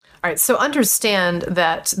All right, so understand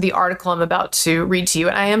that the article I'm about to read to you,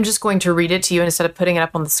 and I am just going to read it to you instead of putting it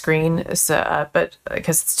up on the screen, but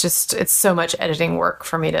because it's so much editing work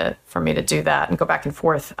for me to do that and go back and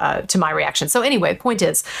forth to my reaction. So anyway, the point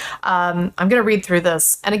is, I'm going to read through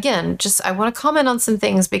this, and again, just I want to comment on some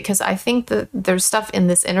things because I think that there's stuff in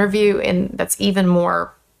this interview that's even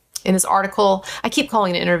more. In this article, I keep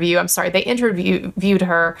calling it an interview. I'm sorry, they interviewed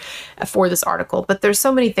her for this article, but there's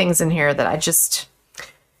so many things in here that I just.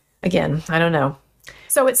 Again, I don't know.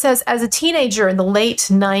 So it says, as a teenager in the late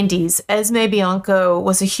 90s, Esme Bianco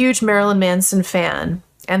was a huge Marilyn Manson fan.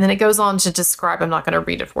 And then it goes on to describe, I'm not going to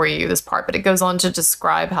read it for you, this part, but it goes on to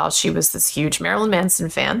describe how she was this huge Marilyn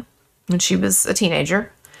Manson fan when she was a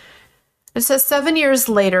teenager. It says 7 years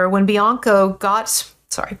later, when Bianco got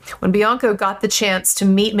the chance to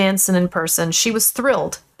meet Manson in person, she was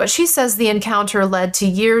thrilled. But she says the encounter led to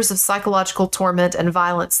years of psychological torment and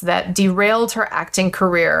violence that derailed her acting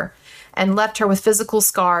career and left her with physical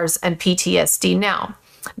scars and PTSD. Now,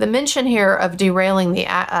 the mention here of derailing the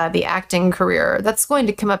acting career, that's going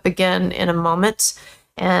to come up again in a moment,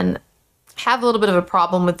 and have a little bit of a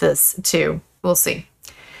problem with this too. We'll see.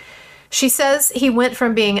 She says he went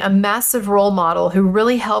from being a massive role model who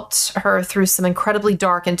really helped her through some incredibly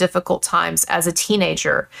dark and difficult times as a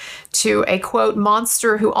teenager to a, quote,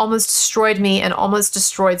 monster who almost destroyed me and almost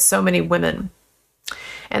destroyed so many women.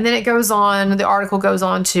 And then it goes on, the article goes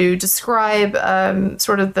on to describe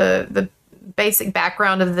sort of the basic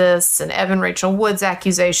background of this and Evan Rachel Wood's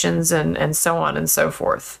accusations and so on and so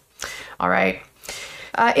forth. All right.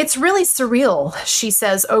 It's really surreal, she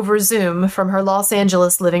says over Zoom from her Los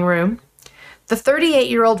Angeles living room. The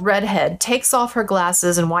 38-year-old redhead takes off her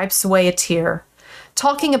glasses and wipes away a tear.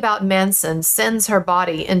 Talking about Manson sends her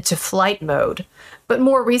body into flight mode. But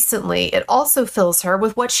more recently, it also fills her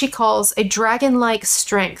with what she calls a dragon-like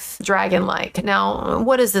strength. Dragon-like. Now,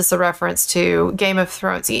 what is this a reference to? Game of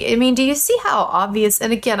Thrones. I mean, do you see how obvious,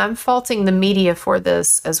 and again, I'm faulting the media for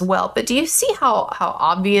this as well, but do you see how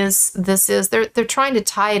obvious this is? They're trying to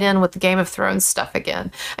tie it in with the Game of Thrones stuff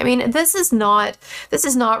again. I mean, this is not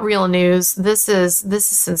real news. This is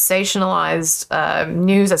sensationalized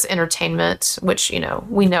news as entertainment, which,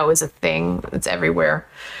 we know is a thing. It's everywhere.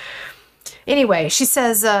 Anyway, she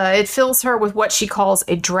says it fills her with what she calls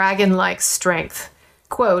a dragon-like strength.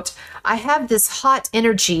 Quote, I have this hot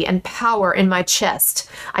energy and power in my chest.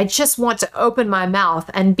 I just want to open my mouth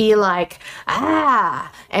and be like,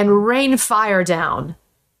 ah, and rain fire down,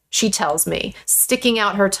 she tells me, sticking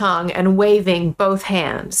out her tongue and waving both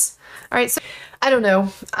hands. All right, so I don't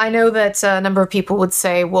know. I know that a number of people would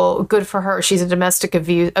say, well, good for her. She's a domestic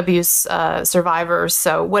abuse survivor.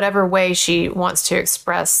 So whatever way she wants to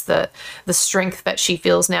express the strength that she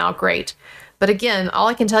feels now, great. But again, all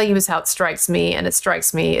I can tell you is how it strikes me, and it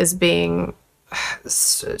strikes me as being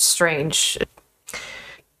strange.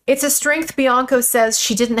 It's a strength Bianco says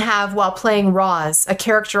she didn't have while playing Roz, a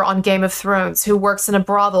character on Game of Thrones who works in a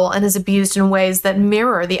brothel and is abused in ways that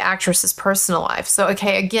mirror the actress's personal life. So,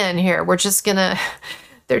 okay, again, here, they're just gonna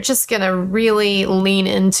really lean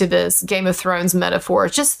into this Game of Thrones metaphor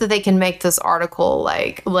just so that they can make this article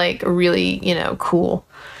like really, cool.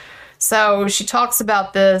 So she talks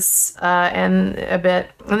about this and a bit,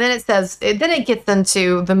 and then it says, then it gets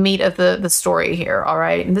into the meat of the story here, all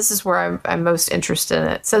right? And this is where I'm most interested in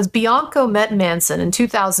it. It says, Bianco met Manson in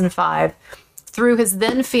 2005 through his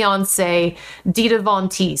then-fiancée, Dita Von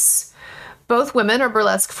Teese. Both women are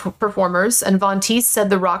burlesque performers, and Von Teese said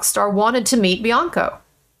the rock star wanted to meet Bianco.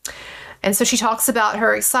 And so she talks about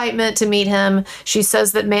her excitement to meet him. She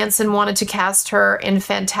says that Manson wanted to cast her in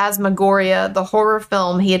Phantasmagoria, the horror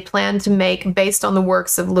film he had planned to make based on the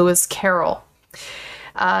works of Lewis Carroll.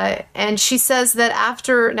 And she says that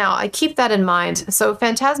now I keep that in mind. So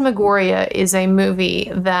Phantasmagoria is a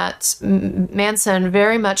movie that Manson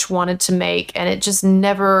very much wanted to make, and it just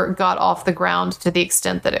never got off the ground to the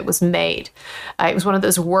extent that it was made. It was one of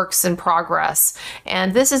those works in progress.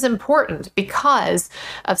 And this is important because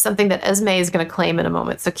of something that Esme is going to claim in a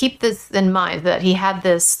moment. So keep this in mind, that he had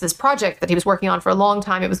this project that he was working on for a long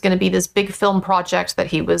time. It was going to be this big film project that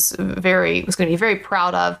he was going to be very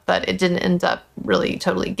proud of, but it didn't end up really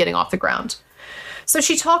totally getting off the ground. So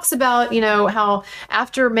she talks about, how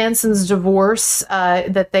after Manson's divorce,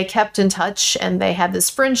 that they kept in touch and they had this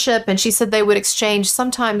friendship, and she said they would exchange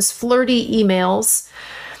sometimes flirty emails,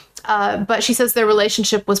 but she says their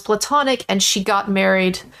relationship was platonic and she got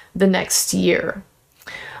married the next year.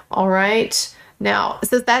 All right. Now, it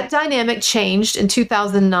says that dynamic changed in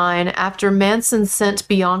 2009 after Manson sent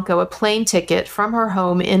Bianco a plane ticket from her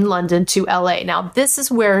home in London to LA. Now, this is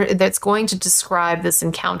where that's going to describe this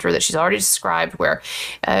encounter that she's already described, where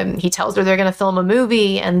he tells her they're going to film a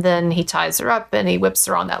movie, and then he ties her up and he whips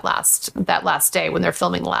her on that last day when they're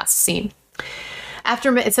filming the last scene.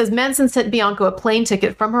 After it says Manson sent Bianco a plane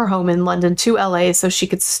ticket from her home in London to LA so she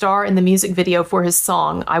could star in the music video for his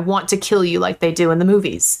song, I Want to Kill You, like they do in the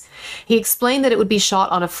movies. He explained that it would be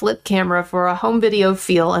shot on a flip camera for a home video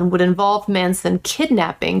feel and would involve Manson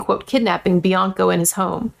kidnapping, quote, kidnapping Bianco in his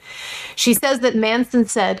home. She says that Manson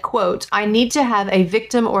said, quote, I need to have a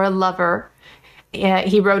victim or a lover.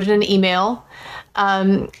 He wrote in an email.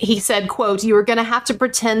 He said, quote, you are going to have to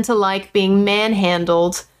pretend to like being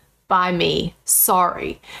manhandled by me.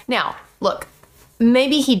 Sorry. Now, look,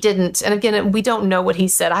 maybe he didn't. And again, we don't know what he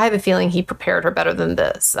said. I have a feeling he prepared her better than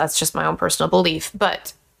this. That's just my own personal belief.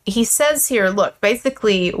 But he says here, look,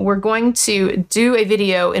 basically, we're going to do a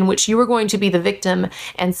video in which you are going to be the victim,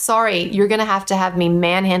 and sorry, you're going to have me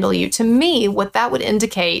manhandle you. To me, what that would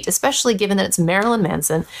indicate, especially given that it's Marilyn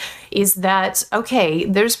Manson, is that, okay,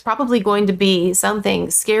 there's probably going to be something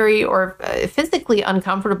scary or physically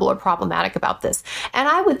uncomfortable or problematic about this. And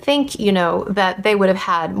I would think, you know, that they would have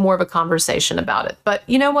had more of a conversation about it. But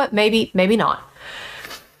you know what? Maybe not.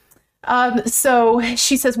 So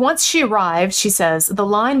she says, once she arrived, she says, the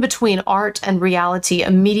line between art and reality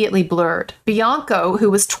immediately blurred. Bianco, who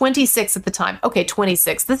was 26 at the time, okay,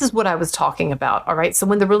 26, this is what I was talking about, all right? So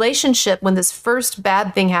when this first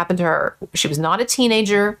bad thing happened to her, she was not a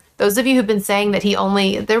teenager. Those of you who've been saying that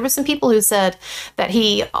there were some people who said that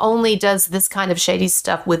he only does this kind of shady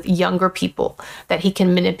stuff with younger people that he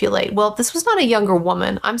can manipulate. Well, this was not a younger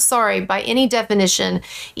woman. I'm sorry, by any definition,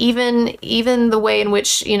 even the way in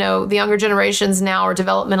which, you know, the younger generations now are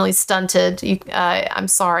developmentally stunted. I'm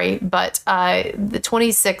sorry, but the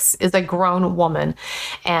 26 is a grown woman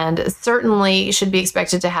and certainly should be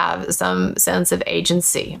expected to have some sense of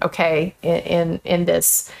agency, okay, in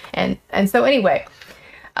this. And so anyway,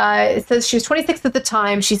 it says she was 26 at the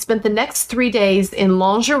time. She spent the next 3 days in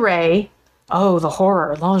lingerie. Oh, the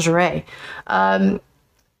horror, lingerie.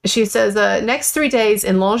 She says, next 3 days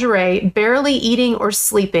in lingerie, barely eating or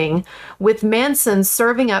sleeping, with Manson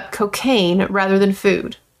serving up cocaine rather than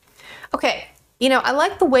food. Okay, you know, I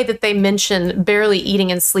like the way that they mention barely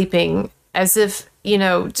eating and sleeping as if, you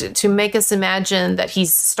know, to make us imagine that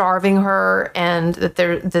he's starving her and that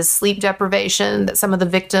the sleep deprivation that some of the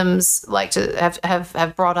victims like to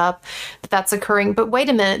have brought up, that's occurring. But wait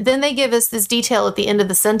a minute, then they give us this detail at the end of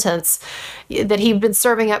the sentence that he'd been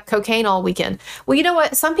serving up cocaine all weekend. Well, you know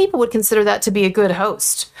what? Some people would consider that to be a good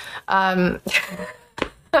host.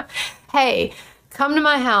 Hey, come to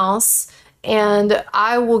my house and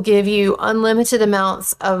I will give you unlimited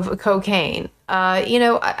amounts of cocaine. You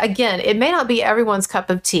know, again, it may not be everyone's cup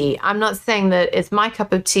of tea. I'm not saying that it's my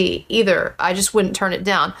cup of tea either. I just wouldn't turn it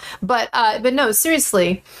down. But no,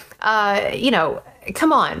 seriously, you know,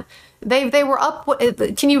 come on. They were up.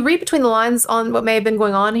 Can you read between the lines on what may have been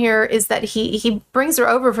going on here? Is that he brings her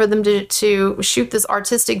over for them to shoot this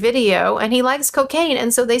artistic video, and he likes cocaine,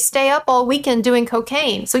 and so they stay up all weekend doing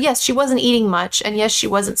cocaine. So yes, she wasn't eating much, and yes, she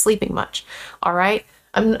wasn't sleeping much. All right.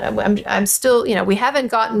 I'm still, you know, we haven't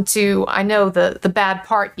gotten to, I know, the bad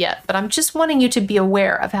part yet, but I'm just wanting you to be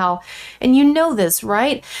aware of how, and you know this,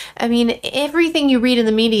 right? I mean, everything you read in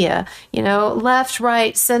the media, you know, left,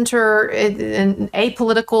 right, center, and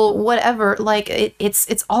apolitical, whatever, like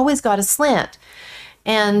it's always got a slant.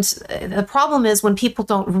 And the problem is when people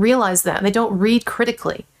don't realize that, and they don't read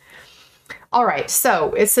critically. All right,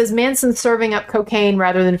 so it says Manson serving up cocaine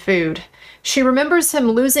rather than food. She remembers him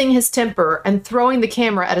losing his temper and throwing the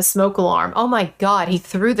camera at a smoke alarm. Oh my God, he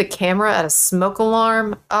threw the camera at a smoke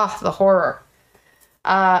alarm? Oh, the horror.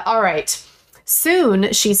 All right.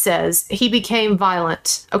 Soon, she says, he became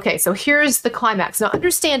violent. Okay, so here's the climax. Now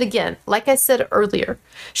understand again, like I said earlier,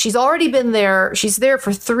 she's already been there. She's there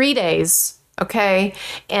for 3 days. Okay.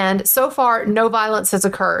 And so far, no violence has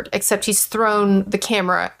occurred except he's thrown the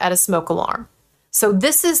camera at a smoke alarm. So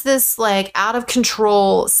this is this like out of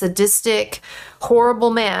control, sadistic,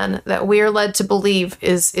 horrible man that we are led to believe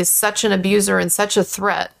is such an abuser and such a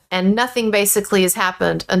threat. And nothing basically has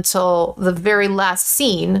happened until the very last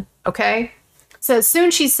scene. Okay. So soon,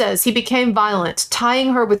 she says, he became violent,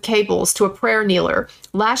 tying her with cables to a prayer kneeler,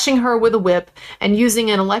 lashing her with a whip, and using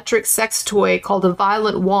an electric sex toy called a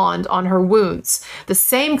violet wand on her wounds. The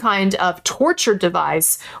same kind of torture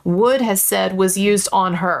device Wood has said was used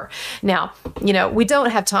on her. Now, you know, we don't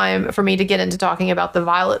have time for me to get into talking about the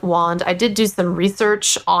violet wand. I did do some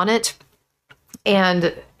research on it.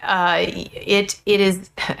 And it is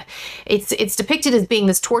it's depicted as being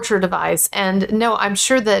this torture device, and no, I'm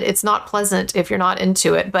sure that it's not pleasant if you're not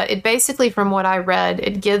into it, but it basically, from what I read,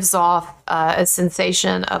 it gives off a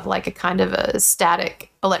sensation of like a kind of a static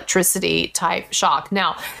electricity type shock.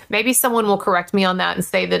 Now, maybe someone will correct me on that and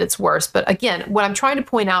say that it's worse, but again, what I'm trying to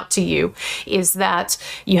point out to you is that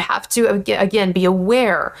you have to again be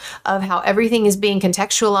aware of how everything is being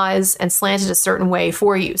contextualized and slanted a certain way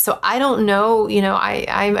for you. So I don't know, you know,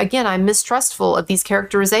 I'm mistrustful of these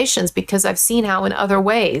characterizations because I've seen how in other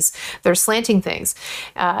ways they're slanting things.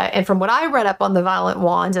 And from what I read up on the Violent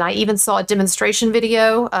Wand, and I even saw a demonstration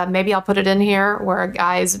video, maybe I'll put it in here, where a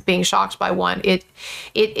guy is being shocked by one.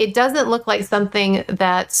 It doesn't look like something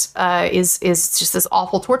that is just this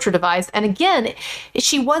awful torture device. And again,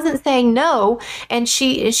 she wasn't saying no, and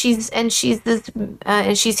she's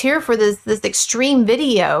here for this extreme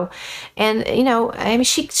video, and you know, I mean,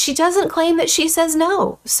 she doesn't claim that she says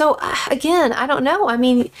no. So again, I don't know. I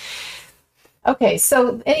mean, okay.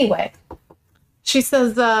 So anyway, she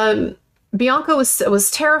says Bianco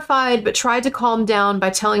was terrified, but tried to calm down by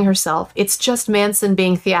telling herself, "It's just Manson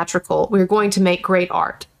being theatrical. We're going to make great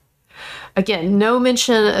art." Again, no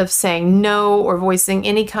mention of saying no or voicing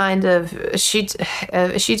any kind of... She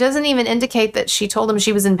doesn't even indicate that she told him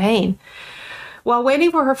she was in pain. While waiting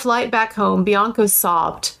for her flight back home, Bianco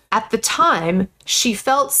sobbed. At the time, she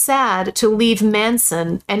felt sad to leave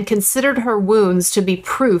Manson and considered her wounds to be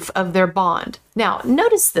proof of their bond. Now,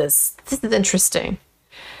 notice this. This is interesting.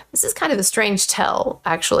 This is kind of a strange tell,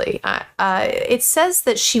 actually. It says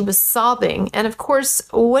that she was sobbing. And of course,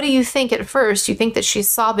 what do you think at first? You think that she's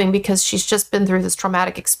sobbing because she's just been through this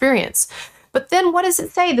traumatic experience. But then what does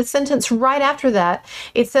it say? The sentence right after that,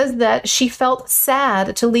 it says that she felt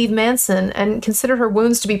sad to leave Manson and considered her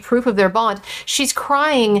wounds to be proof of their bond. She's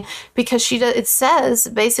crying because it says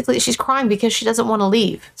basically she's crying because she doesn't want to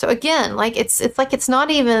leave. So again, like it's like it's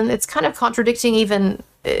not even, it's kind of contradicting even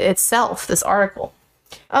itself, this article.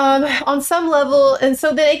 On some level, and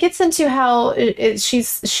so then it gets into how it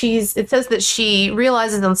says that she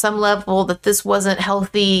realizes on some level that this wasn't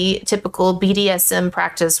healthy, typical BDSM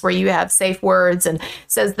practice where you have safe words, and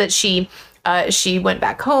says that she went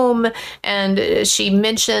back home and she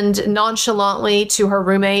mentioned nonchalantly to her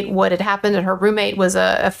roommate what had happened, and her roommate was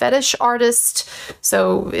a fetish artist,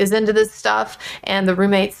 so is into this stuff. And the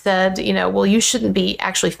roommate said, you know, well, you shouldn't be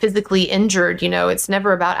actually physically injured. You know, it's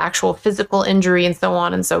never about actual physical injury, and so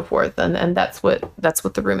on and so forth. And that's what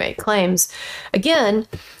the roommate claims. Again,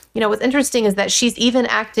 you know, what's interesting is that she's even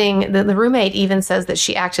acting. The roommate even says that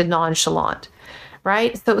she acted nonchalant.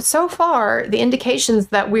 Right? So far, the indications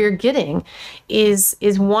that we're getting is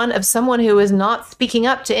one of someone who is not speaking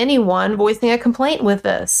up to anyone, voicing a complaint with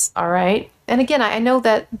this. All right. And again, I know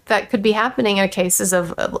that could be happening in cases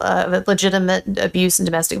of legitimate abuse and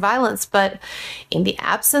domestic violence, but in the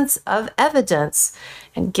absence of evidence,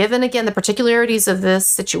 and given, again, the particularities of this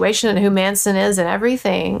situation and who Manson is and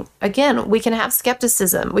everything, again, we can have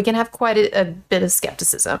skepticism. We can have quite a bit of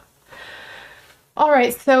skepticism. All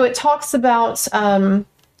right, so it talks about,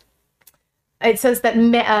 it says that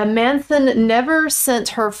Manson never sent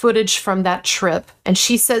her footage from that trip, and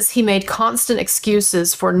she says he made constant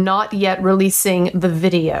excuses for not yet releasing the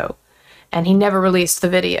video, and he never released the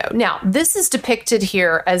video. Now, this is depicted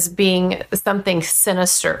here as being something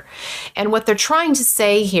sinister, and what they're trying to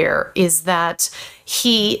say here is that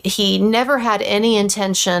he never had any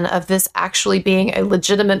intention of this actually being a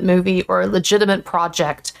legitimate movie or a legitimate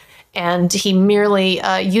project. And he merely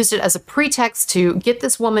used it as a pretext to get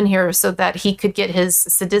this woman here so that he could get his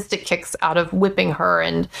sadistic kicks out of whipping her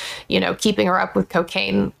and, you know, keeping her up with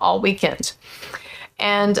cocaine all weekend.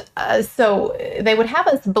 And so they would have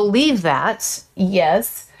us believe that,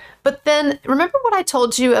 yes. But then remember what I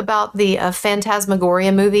told you about the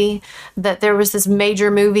Phantasmagoria movie, that there was this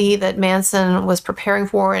major movie that Manson was preparing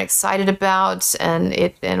for and excited about, and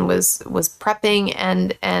was prepping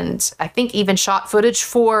and I think even shot footage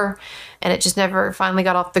for, and it just never finally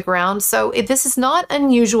got off the ground. So this is not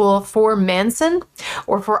unusual for Manson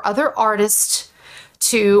or for other artists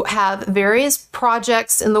to have various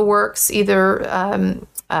projects in the works, either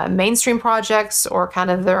mainstream projects or kind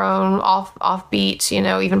of their own offbeat, you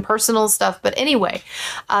know, even personal stuff. But anyway,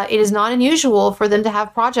 it is not unusual for them to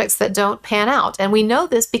have projects that don't pan out. And we know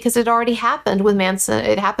this because it already happened with Manson.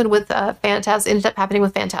 It happened with ended up happening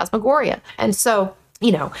with Phantasmagoria. And so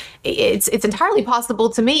you know, it's entirely possible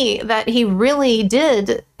to me that he really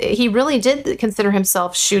did consider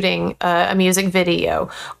himself shooting a music video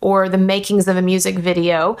or the makings of a music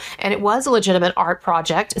video, and it was a legitimate art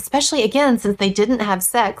project, especially again since they didn't have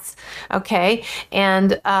sex, okay,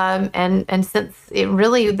 and since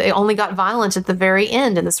they only got violent at the very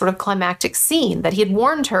end in the sort of climactic scene that he had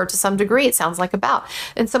warned her to some degree, it sounds like, about.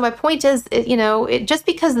 And so my point is, just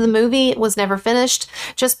because the movie was never finished,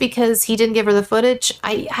 just because he didn't give her the footage,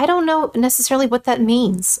 I don't know necessarily what that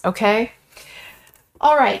means, okay?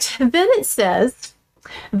 All right, then it says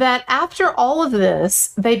that after all of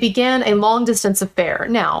this, they began a long-distance affair.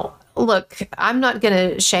 Now, look, I'm not going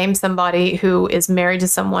to shame somebody who is married to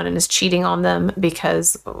someone and is cheating on them,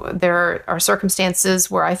 because there are circumstances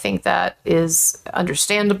where I think that is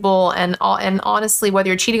understandable. And honestly, whether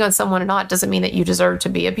you're cheating on someone or not doesn't mean that you deserve to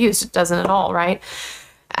be abused. It doesn't at all, right?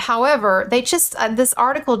 However, they just, this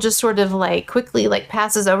article just sort of quickly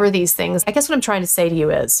passes over these things. I guess what I'm trying to say to you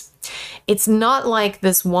is, it's not like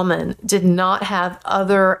this woman did not have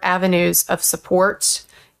other avenues of support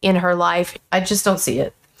in her life. I just don't see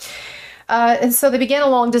it. And so they began a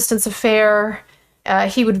long distance affair.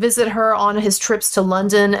 He would visit her on his trips to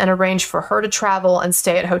London and arrange for her to travel and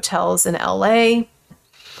stay at hotels in LA.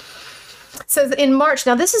 So in March,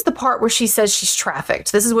 now this is the part where she says she's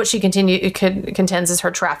trafficked. This is what she contends is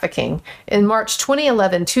her trafficking. In March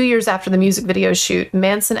 2011, 2 years after the music video shoot,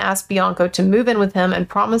 Manson asked Bianco to move in with him and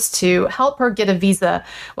promised to help her get a visa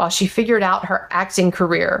while she figured out her acting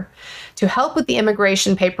career. To help with the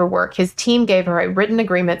immigration paperwork, his team gave her a written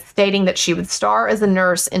agreement stating that she would star as a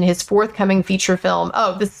nurse in his forthcoming feature film.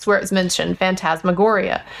 Oh, this is where it's mentioned,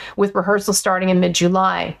 Phantasmagoria, with rehearsal starting in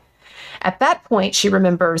mid-July. At that point, she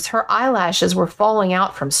remembers, her eyelashes were falling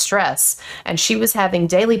out from stress, and she was having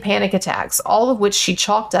daily panic attacks, all of which she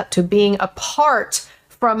chalked up to being apart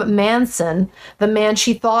from Manson, the man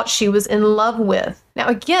she thought she was in love with. Now,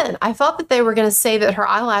 again, I thought that they were going to say that her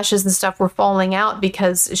eyelashes and stuff were falling out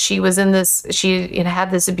because she was in this, she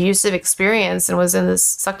had this abusive experience and was in this,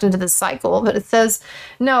 sucked into this cycle. But it says,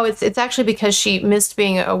 no, it's actually because she missed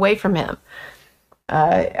being away from him.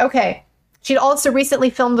 Okay. She'd also recently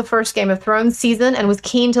filmed the first Game of Thrones season and was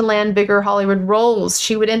keen to land bigger Hollywood roles.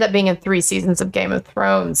 She would end up being in 3 seasons of Game of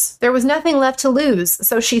Thrones. There was nothing left to lose,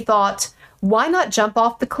 so she thought, why not jump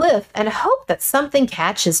off the cliff and hope that something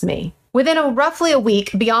catches me? Within roughly a week,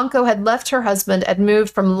 Bianco had left her husband and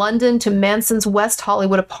moved from London to Manson's West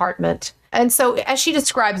Hollywood apartment. And so, as she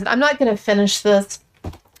describes it, I'm not going to finish this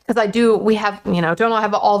because don't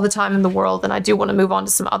have all the time in the world, and I do want to move on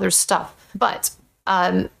to some other stuff. But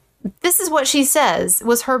this is what she says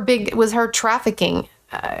was her trafficking,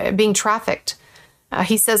 being trafficked.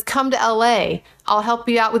 He says, come to LA. I'll help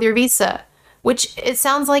you out with your visa, which it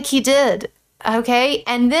sounds like he did. Okay.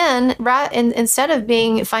 And then instead of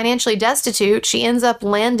being financially destitute, she ends up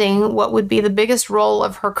landing what would be the biggest role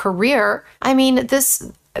of her career. I mean, this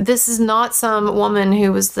is not some woman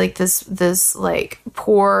who was this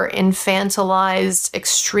poor, infantilized,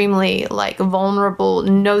 extremely vulnerable,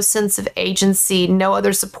 no sense of agency, no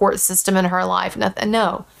other support system in her life. Nothing.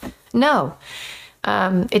 No.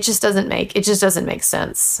 It just doesn't make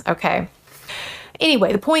sense. Okay.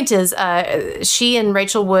 Anyway, the point is, she and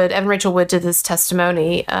Evan Rachel Wood did this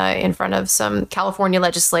testimony in front of some California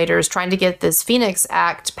legislators trying to get this Phoenix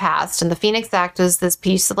Act passed. And the Phoenix Act is this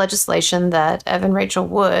piece of legislation that Evan Rachel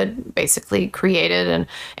Wood basically created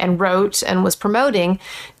and wrote and was promoting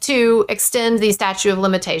to extend the statute of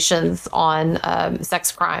limitations on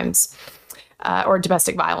sex crimes or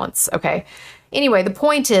domestic violence. Okay. Anyway, the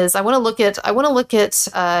point is, I want to look at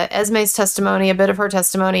Esme's testimony, a bit of her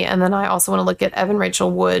testimony, and then I also want to look at Evan Rachel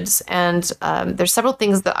Wood's. And there's several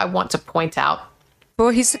things that I want to point out.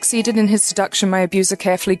 Before he succeeded in his seduction, my abuser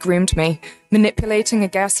carefully groomed me, manipulating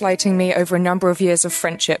and gaslighting me over a number of years of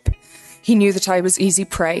friendship. He knew that I was easy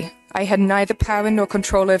prey. I had neither power nor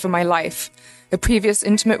control over my life. A previous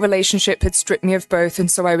intimate relationship had stripped me of both, and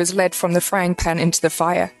so I was led from the frying pan into the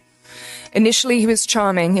fire. Initially, he was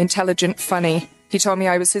charming, intelligent, funny. He told me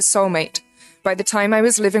I was his soulmate. By the time I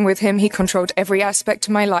was living with him, he controlled every aspect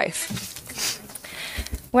of my life.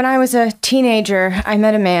 When I was a teenager, I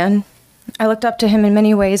met a man. I looked up to him in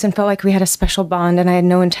many ways and felt like we had a special bond, and I had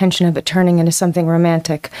no intention of it turning into something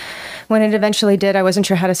romantic. When it eventually did, I wasn't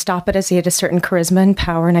sure how to stop it, as he had a certain charisma and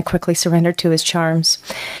power, and I quickly surrendered to his charms.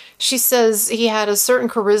 She says he had a certain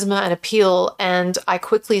charisma and appeal, and I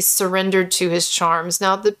quickly surrendered to his charms.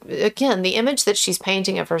 Now, again, the image that she's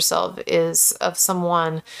painting of herself is of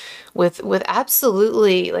someone with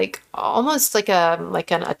absolutely almost like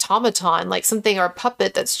an automaton, like something, or a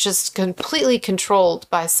puppet that's just completely controlled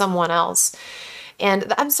by someone else.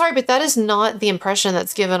 And I'm sorry, but that is not the impression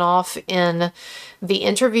that's given off in the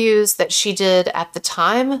interviews that she did at the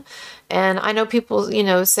time. And I know people, you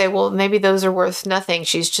know, say, well, maybe those are worth nothing.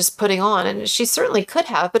 She's just putting on. And she certainly could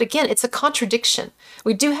have. But again, it's a contradiction.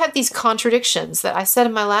 We do have these contradictions that I said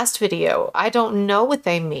in my last video. I don't know what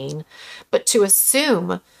they mean, but to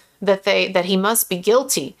assume that he must be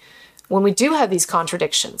guilty when we do have these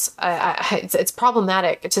contradictions, it's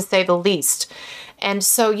problematic to say the least. And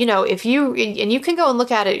so, you know, if you, and you can go and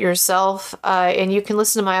look at it yourself, and you can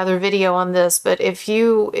listen to my other video on this, but if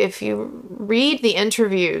you read the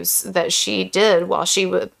interviews that she did while she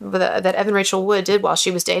was, that Evan Rachel Wood did while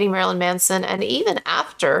she was dating Marilyn Manson, and even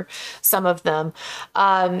after some of them,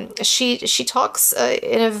 she talks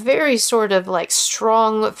in a very sort of like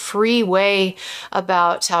strong, free way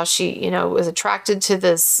about how she, you know, was attracted to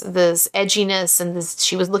this edginess, and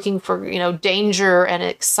she was looking for, you know, danger and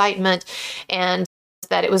excitement, and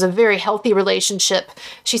that it was a very healthy relationship.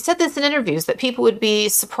 She said this in interviews, that people would be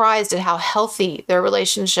surprised at how healthy their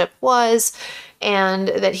relationship was, and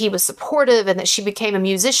that he was supportive, and that she became a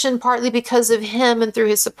musician partly because of him and through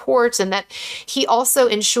his support, and that he also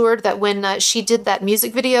ensured that when she did that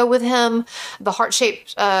music video with him, the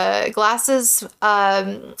heart-shaped glasses,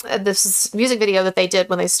 this is music video that they did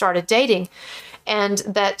when they started dating, and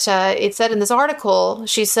that it said in this article,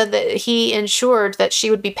 she said that he ensured that she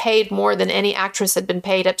would be paid more than any actress had been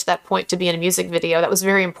paid up to that point to be in a music video. That was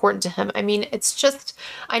very important to him. I mean, it's just,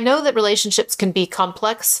 I know that relationships can be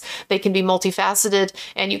complex, they can be multifaceted,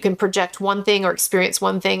 and you can project one thing or experience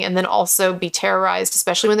one thing and then also be terrorized,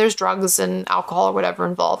 especially when there's drugs and alcohol or whatever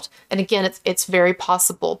involved. And again, it's very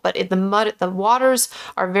possible, but the waters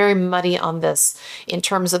are very muddy on this in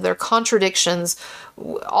terms of their contradictions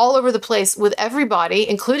all over the place with everybody,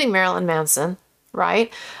 including Marilyn Manson,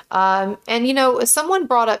 right? And, you know, someone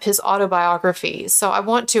brought up his autobiography, so I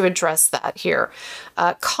want to address that here.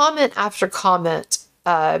 Comment after comment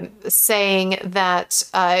saying that,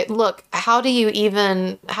 look, how do you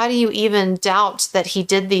even doubt that he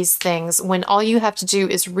did these things when all you have to do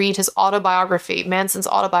is read his autobiography, Manson's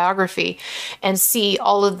autobiography, and see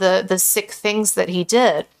all of the sick things that he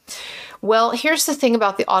did? Well, here's the thing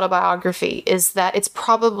about the autobiography is that it's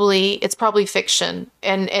probably fiction,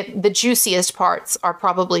 and the juiciest parts are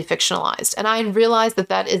probably fictionalized. And I realize that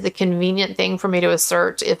that is a convenient thing for me to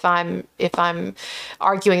assert if I'm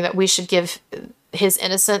arguing that we should give his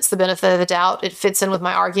innocence the benefit of the doubt. It fits in with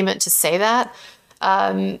my argument to say that.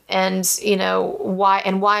 And you know, why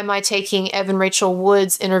am I taking Evan Rachel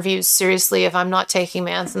Wood's interviews seriously if I'm not taking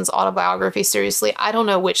Manson's autobiography seriously? I don't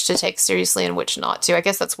know which to take seriously and which not to. I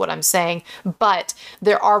guess that's what I'm saying. But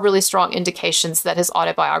there are really strong indications that his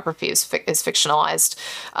autobiography is fictionalized.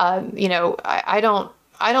 You know, I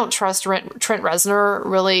don't trust Trent Reznor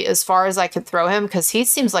really as far as I could throw him, because he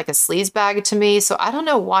seems like a sleazebag to me. So I don't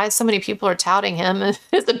know why so many people are touting him and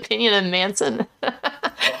his opinion of Manson.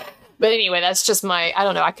 But anyway, that's just I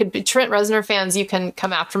don't know. I could be Trent Reznor fans. You can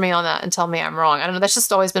come after me on that and tell me I'm wrong. I don't know. That's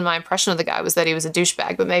just always been my impression of the guy, was that he was a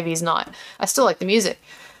douchebag, but maybe he's not. I still like the music.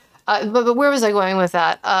 But where was I going with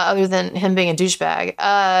that? Other than him being a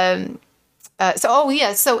douchebag.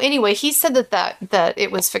 So anyway, he said that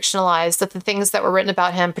it was fictionalized, that the things that were written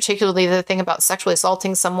about him, particularly the thing about sexually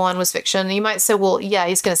assaulting someone, was fiction. And you might say, well, yeah,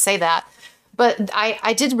 he's going to say that. But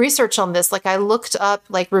I did research on this. Like, I looked up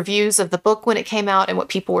like reviews of the book when it came out and what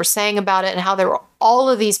people were saying about it, and how there were all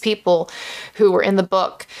of these people who were in the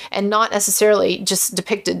book, and not necessarily just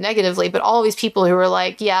depicted negatively, but all of these people who were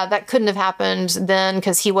like, yeah, that couldn't have happened then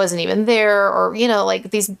because he wasn't even there, or, you know,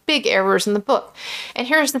 like these big errors in the book. And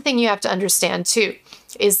here's the thing you have to understand too,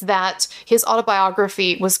 is that his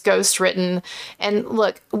autobiography was ghostwritten. And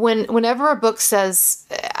look, whenever a book says,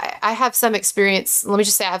 I have some experience, let me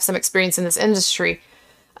just say I have some experience in this industry.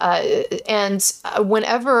 And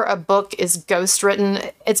whenever a book is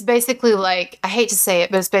ghostwritten, it's basically like, I hate to say it,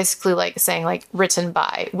 but it's basically like saying like written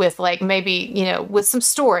by, with like maybe, you know, with some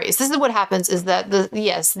stories. This is what happens, is that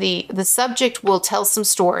the subject will tell some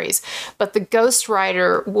stories, but the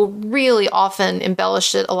ghostwriter will really often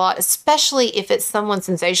embellish it a lot, especially if it's someone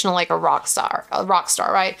sensational like a rock star,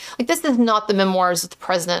 right? Like, this is not the memoirs of the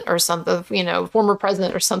president or something, you know, former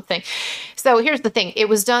president or something. So here's the thing. It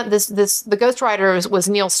was done, the ghostwriter was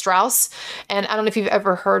Neil Strauss. And I don't know if you've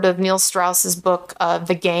ever heard of Neil Strauss's book,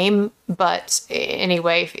 The Game, but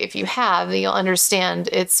anyway, if you have, you'll understand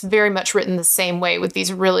it's very much written the same way, with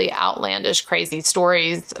these really outlandish, crazy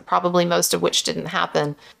stories, probably most of which didn't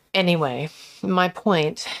happen. Anyway, my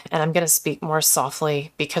point, and I'm going to speak more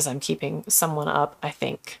softly because I'm keeping someone up, I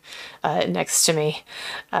think, next to me.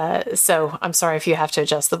 So I'm sorry if you have to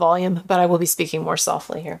adjust the volume, but I will be speaking more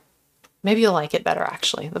softly here. Maybe you'll like it better,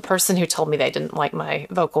 actually. The person who told me they didn't like my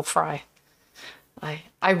vocal fry.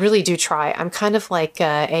 I really do try. I'm kind of like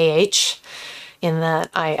AH in that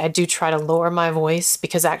I do try to lower my voice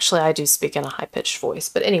because actually I do speak in a high-pitched voice.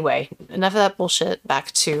 But anyway, enough of that bullshit.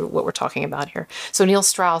 Back to what we're talking about here. So Neil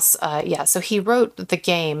Strauss, so he wrote The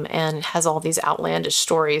Game and has all these outlandish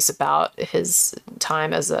stories about his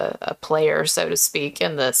time as a player, so to speak,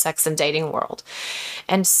 in the sex and dating world.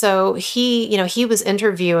 And so he was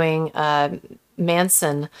interviewing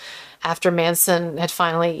Manson after Manson had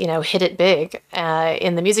finally, hit it big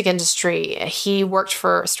in the music industry.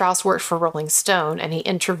 Strauss worked for Rolling Stone, and he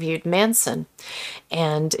interviewed Manson.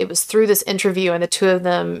 And it was through this interview and the two of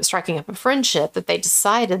them striking up a friendship that they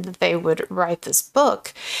decided that they would write this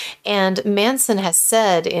book. And Manson has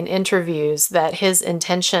said in interviews that his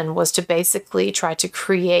intention was to basically try to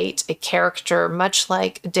create a character much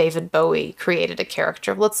like David Bowie created a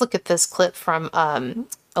character. Let's look at this clip from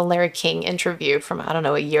a Larry King interview from, I don't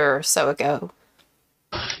know, a year or so ago.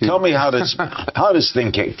 Tell me tell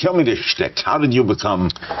me the shtick. How did you become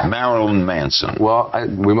Marilyn Manson? Well,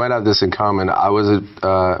 we might have this in common. I was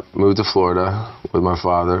moved to Florida with my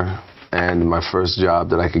father, and my first job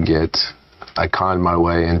that I could get, I conned my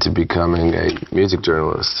way into becoming a music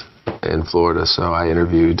journalist in Florida. So I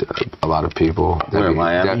interviewed a lot of people. Where, in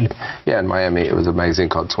Miami? Yeah, in Miami. It was a magazine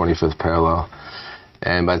called 25th Parallel.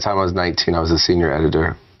 And by the time I was 19, I was a senior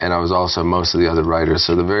editor, and I was also most of the other writers.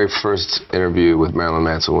 So the very first interview with Marilyn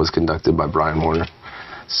Manson was conducted by Brian Warner.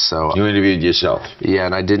 So you interviewed yourself? Yeah,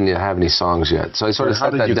 and I didn't have any songs yet. So I sort of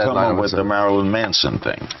set that deadline. How did you come up with the Marilyn Manson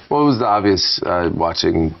thing? Well, it was the obvious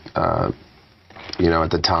watching, at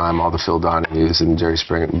the time, all the Phil Donahues and Jerry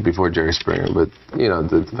Springer, before Jerry Springer. But,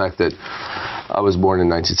 the fact that I was born in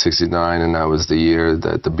 1969, and that was the year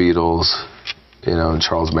that the Beatles, and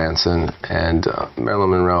Charles Manson and Marilyn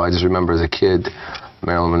Monroe. I just remember as a kid,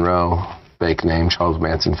 Marilyn Monroe, fake name, Charles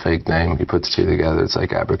Manson, fake name. You put the two together, it's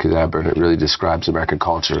like abracadabra, and it really describes American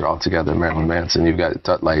culture altogether. Marilyn Manson, you've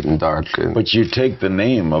got light and dark. But you take the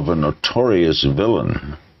name of a notorious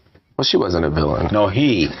villain. Well, she wasn't a villain. No,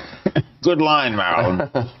 he. Good line, Marilyn.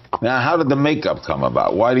 Now, how did the makeup come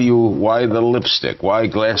about? Why the lipstick? Why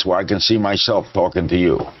glass where I can see myself talking to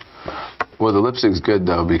you? Well, the lipstick's good,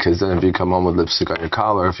 though, because then if you come home with lipstick on your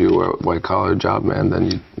collar, if you wear a white-collar job, man, then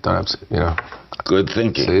you don't have to, Good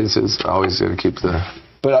thinking. See, it's always got to keep the...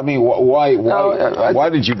 But, I mean, why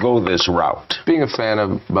did you go this route? Being a fan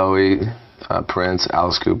of Bowie, Prince,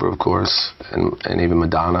 Alice Cooper, of course, and even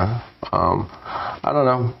Madonna. I don't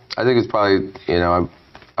know. I think it's probably,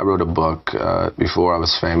 I wrote a book before I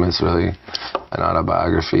was famous, really, an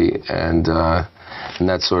autobiography, and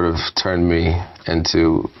that sort of turned me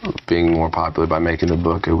into being more popular by making the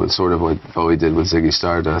book. It was sort of what Bowie did with Ziggy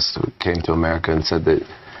Stardust. He came to America and said that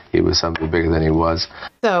he was something bigger than he was.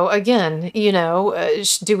 So again,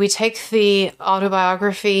 do we take the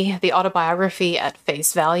autobiography at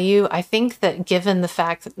face value? I think that given the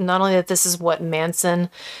fact that not only that this is what Manson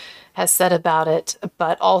has said about it,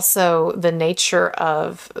 but also the nature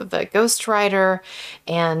of the ghostwriter.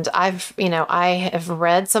 And I have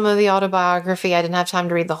read some of the autobiography. I didn't have time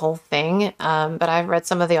to read the whole thing, but I've read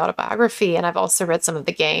some of the autobiography, and I've also read some of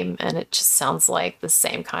The Game, and it just sounds like the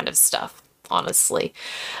same kind of stuff, honestly.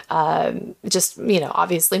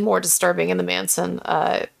 Obviously more disturbing in the Manson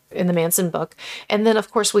book. And then,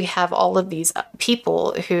 of course, we have all of these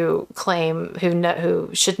people who claim, who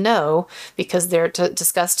should know because they're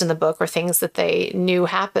discussed in the book, or things that they knew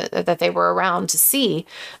happened, that they were around to see,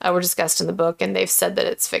 were discussed in the book, and they've said that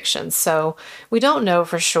it's fiction. So we don't know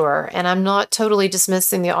for sure. And I'm not totally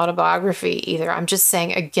dismissing the autobiography either. I'm just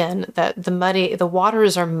saying, again, that the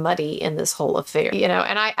waters are muddy in this whole affair,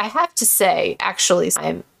 and I have to say, actually,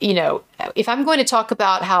 if I'm going to talk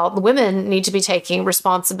about how the women need to be taking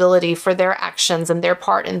responsibility for their actions and their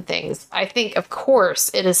part in things, I think, of course,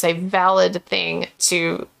 it is a valid thing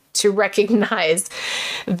to recognize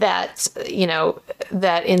that,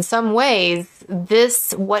 that in some ways,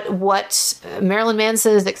 what Marilyn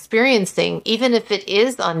Manson is experiencing, even if it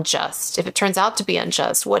is unjust, if it turns out to be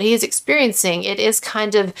unjust, what he is experiencing, it is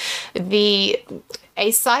kind of a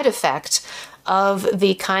side effect of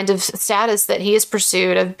the kind of status that he has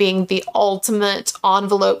pursued of being the ultimate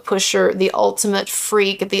envelope pusher, the ultimate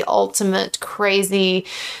freak, the ultimate crazy,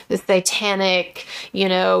 the satanic,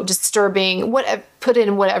 disturbing, whatever, put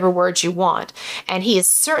in whatever words you want. And he has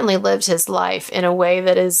certainly lived his life in a way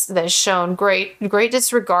that has shown great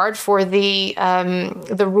disregard for the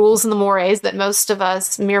rules and the mores that most of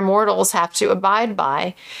us mere mortals have to abide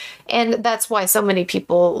by. And that's why so many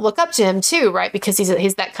people look up to him too, right? Because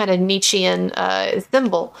he's that kind of Nietzschean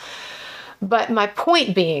symbol. But my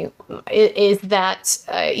point being is that,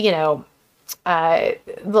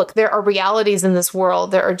 look, there are realities in this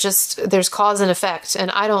world. There's cause and effect,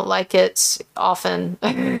 and I don't like it often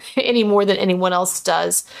any more than anyone else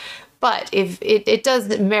does. But if it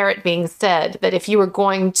does merit being said that if you were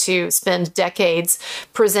going to spend decades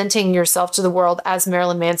presenting yourself to the world as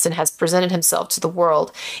Marilyn Manson has presented himself to the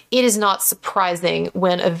world, it is not surprising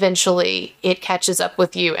when eventually it catches up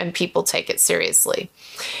with you and people take it seriously.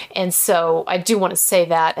 And so I do want to say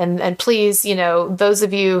that, and please, those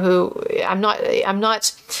of you who I'm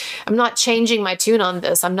not changing my tune on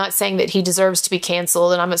this. I'm not saying that he deserves to be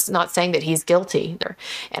canceled, and I'm not saying that he's guilty.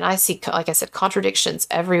 And I see, like I said, contradictions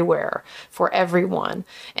everywhere for everyone,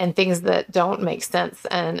 and things that don't make sense.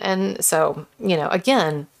 And so,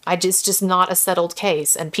 again, it's just not a settled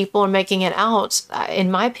case, and people are making it out. In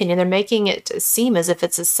my opinion, they're making it seem as if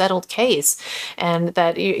it's a settled case, and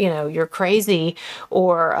that you're crazy,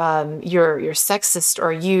 or you're sexist,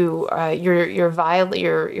 or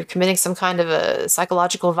you're committing some kind of a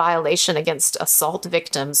psychological violation against assault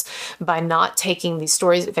victims by not taking these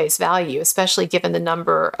stories at face value, especially given the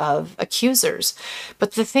number of accusers.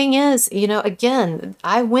 But the thing is, again,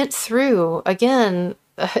 I went through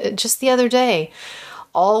just the other day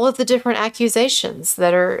all of the different accusations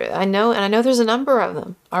that I know there's a number of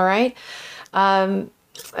them. All right. I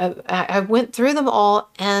went through them all,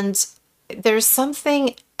 and there's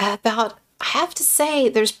something about, I have to say,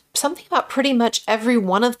 there's something about pretty much every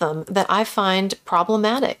one of them that I find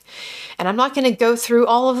problematic. And I'm not going to go through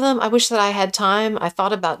all of them. I wish that I had time. I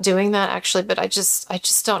thought about doing that actually, but I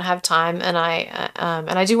just don't have time. And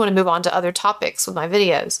I do want to move on to other topics with my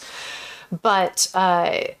videos. But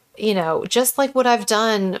just like what I've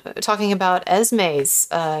done talking about Esme's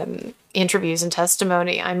interviews and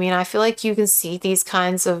testimony, I mean, I feel like you can see these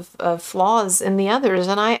kinds of flaws in the others.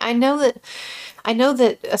 And I know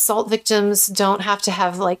that assault victims don't have to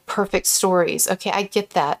have like perfect stories. Okay, I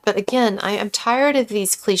get that. But again, I am tired of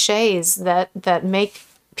these cliches that make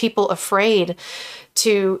people afraid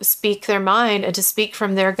to speak their mind and to speak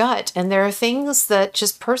from their gut. And there are things that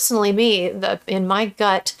just personally in my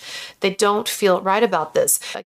gut, they don't feel right about this.